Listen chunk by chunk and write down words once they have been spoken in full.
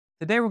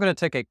Today we're going to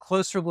take a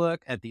closer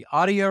look at the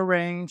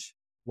AudioRange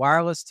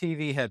Wireless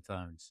TV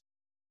Headphones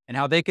and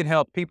how they can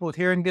help people with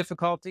hearing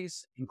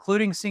difficulties,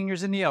 including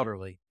seniors and the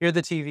elderly, hear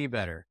the TV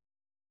better.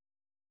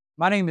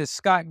 My name is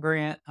Scott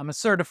Grant. I'm a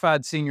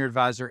certified senior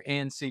advisor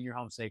and senior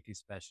home safety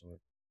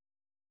specialist.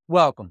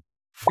 Welcome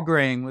to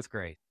Graying with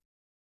Grace.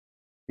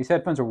 These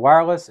headphones are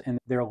wireless and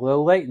they're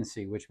low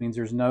latency, which means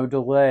there's no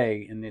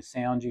delay in the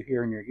sound you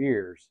hear in your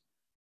ears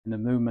and the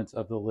movements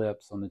of the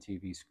lips on the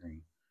TV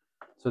screen.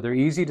 So they're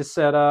easy to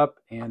set up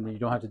and you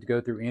don't have to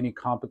go through any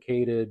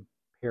complicated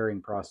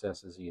pairing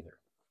processes either.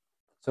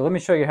 So let me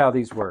show you how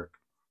these work.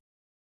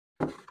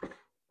 To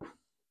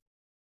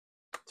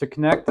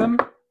connect them,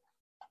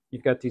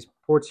 you've got these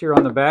ports here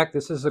on the back.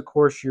 This is, of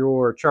course,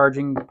 your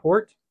charging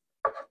port.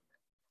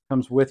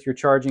 Comes with your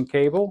charging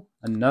cable.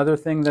 Another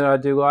thing that I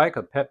do like,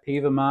 a pet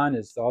peeve of mine,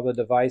 is all the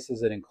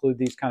devices that include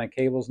these kind of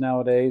cables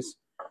nowadays,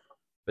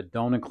 but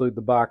don't include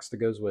the box that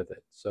goes with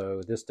it.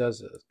 So this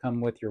does come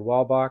with your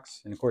wall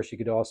box, and of course you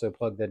could also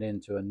plug that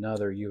into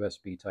another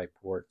USB type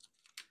port.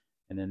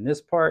 And then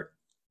this part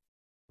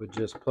would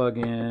just plug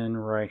in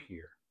right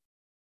here.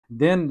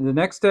 Then the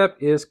next step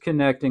is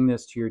connecting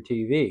this to your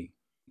TV.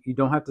 You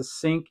don't have to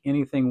sync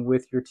anything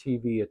with your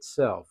TV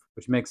itself,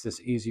 which makes this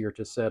easier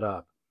to set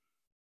up.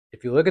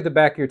 If you look at the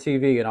back of your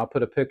TV, and I'll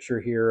put a picture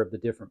here of the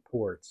different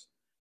ports.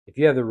 If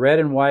you have the red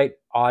and white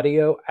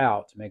audio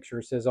out, make sure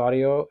it says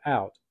audio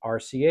out,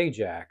 RCA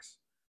jacks,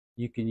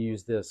 you can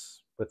use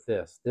this with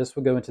this. This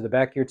will go into the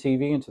back of your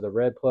TV, into the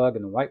red plug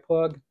and the white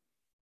plug.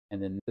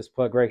 And then this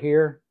plug right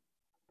here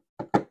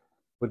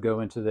would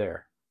go into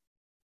there.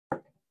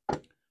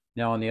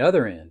 Now on the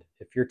other end,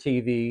 if your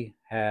TV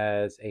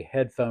has a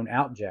headphone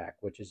out jack,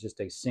 which is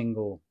just a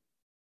single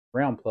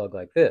round plug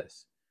like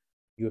this,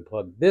 you would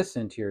plug this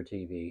into your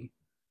TV,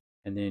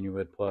 and then you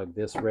would plug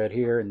this red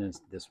here and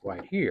this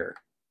white here.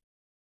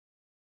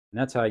 And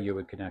that's how you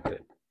would connect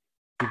it.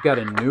 If you've got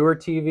a newer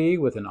TV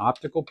with an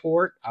optical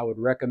port, I would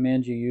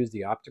recommend you use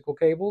the optical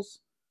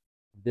cables.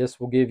 This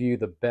will give you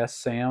the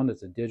best sound.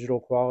 It's a digital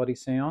quality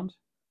sound.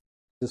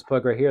 This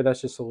plug right here, that's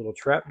just a little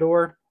trap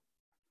door.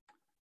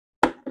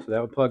 So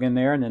that would plug in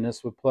there, and then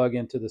this would plug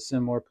into the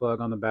similar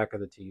plug on the back of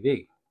the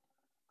TV.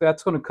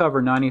 That's going to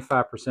cover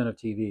 95% of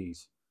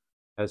TVs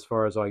as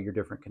far as all your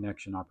different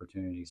connection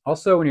opportunities.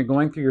 Also, when you're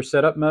going through your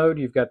setup mode,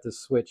 you've got this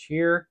switch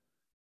here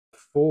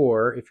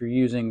for if you're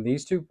using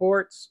these two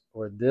ports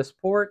or this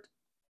port.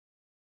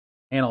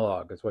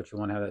 Analog is what you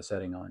want to have that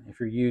setting on. If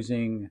you're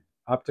using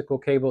optical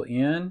cable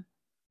in,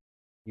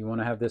 you want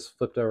to have this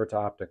flipped over to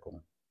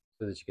optical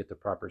so that you get the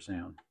proper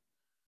sound.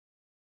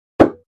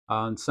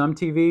 On some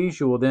TVs,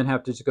 you will then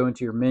have to just go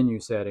into your menu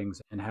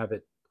settings and have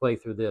it play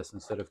through this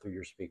instead of through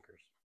your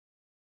speakers.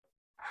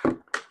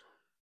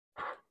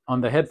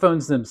 On the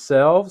headphones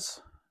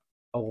themselves,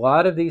 a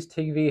lot of these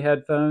TV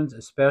headphones,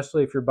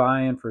 especially if you're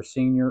buying for a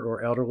senior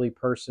or elderly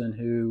person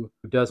who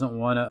doesn't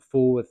want to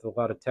fool with a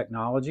lot of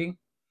technology,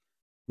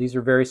 these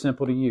are very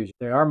simple to use.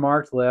 They are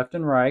marked left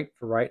and right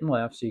for right and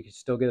left, so you can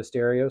still get a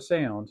stereo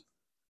sound.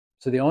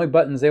 So the only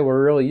buttons they will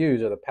really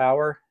use are the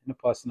power and the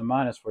plus and the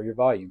minus for your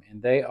volume.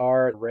 And they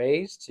are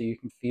raised so you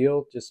can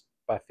feel just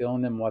by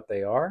feeling them what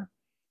they are.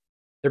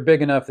 They're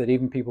big enough that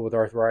even people with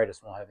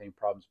arthritis won't have any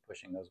problems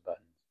pushing those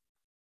buttons.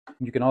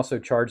 You can also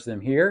charge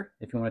them here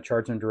if you want to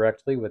charge them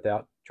directly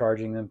without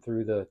charging them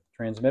through the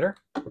transmitter.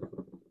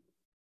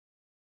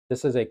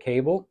 This is a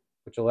cable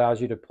which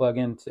allows you to plug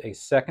into a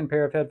second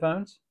pair of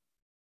headphones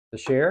to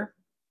share.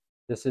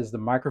 This is the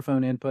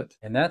microphone input,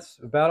 and that's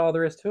about all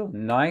there is to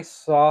them. Nice,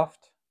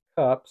 soft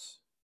cups.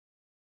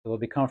 They'll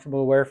be comfortable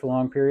to wear for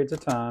long periods of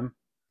time.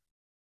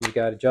 You've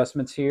got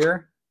adjustments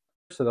here,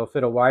 so they'll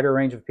fit a wider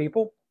range of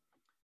people.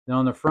 Then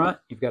on the front,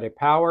 you've got a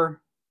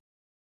power,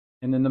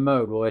 and then the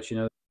mode will let you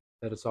know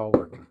that it's all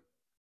working.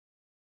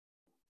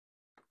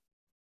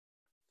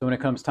 So when it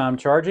comes time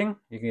charging,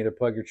 you can either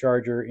plug your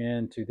charger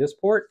into this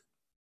port,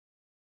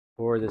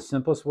 or the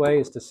simplest way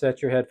is to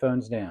set your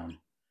headphones down.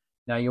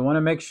 Now you want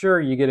to make sure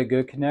you get a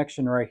good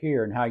connection right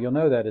here, and how you'll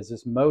know that is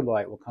this mode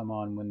light will come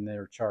on when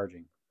they're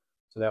charging.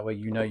 So that way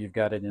you know you've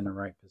got it in the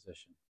right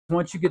position.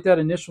 Once you get that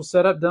initial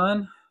setup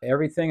done,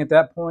 everything at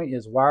that point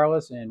is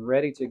wireless and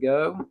ready to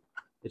go.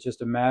 It's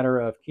just a matter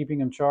of keeping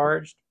them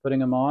charged, putting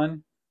them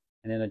on,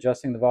 and then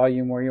adjusting the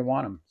volume where you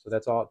want them. So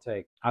that's all it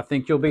takes. I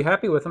think you'll be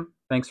happy with them.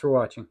 Thanks for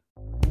watching.